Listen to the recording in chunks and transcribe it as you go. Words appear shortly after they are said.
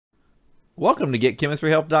Welcome to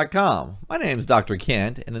GetChemistryHelp.com. My name is Dr.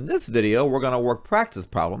 Kent, and in this video we're going to work practice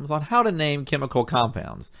problems on how to name chemical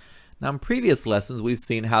compounds. Now, in previous lessons we've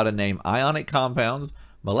seen how to name ionic compounds,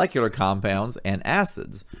 molecular compounds, and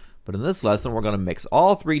acids. But in this lesson we're going to mix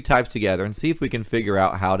all three types together and see if we can figure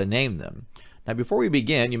out how to name them. Now, before we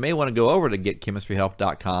begin, you may want to go over to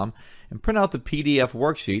GetChemistryHelp.com and print out the PDF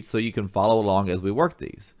worksheet so you can follow along as we work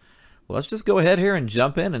these. Well, let's just go ahead here and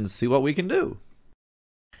jump in and see what we can do.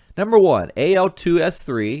 Number one,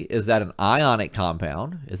 Al2S3, is that an ionic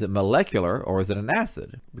compound? Is it molecular, or is it an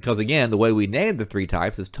acid? Because again, the way we name the three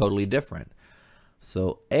types is totally different.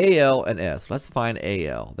 So Al and S, let's find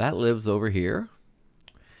Al. That lives over here,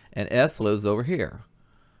 and S lives over here.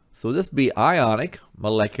 So will this be ionic,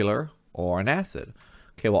 molecular, or an acid?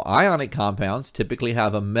 Okay, well, ionic compounds typically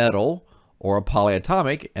have a metal or a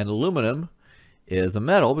polyatomic, and aluminum is a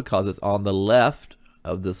metal because it's on the left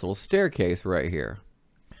of this little staircase right here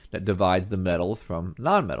that divides the metals from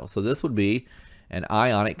nonmetals. So this would be an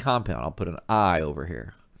ionic compound. I'll put an I over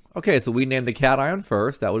here. Okay, so we named the cation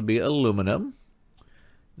first. That would be aluminum.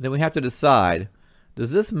 Then we have to decide,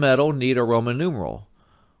 does this metal need a Roman numeral?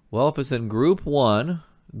 Well, if it's in group 1,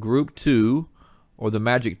 group 2, or the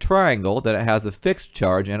magic triangle, then it has a fixed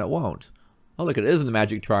charge and it won't. Oh, look, it is in the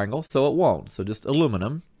magic triangle, so it won't. So just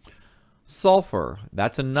aluminum. Sulfur,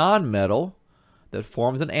 that's a nonmetal that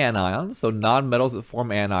forms an anion. So nonmetals that form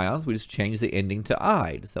anions, we just change the ending to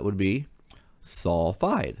 "ide." So that would be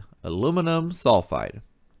sulfide, aluminum sulfide.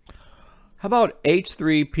 How about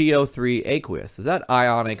H3PO3 aqueous? Is that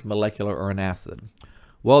ionic, molecular, or an acid?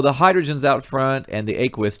 Well, the hydrogen's out front and the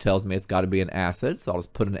aqueous tells me it's got to be an acid, so I'll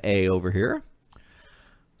just put an A over here.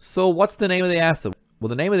 So what's the name of the acid? Well,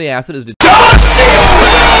 the name of the acid is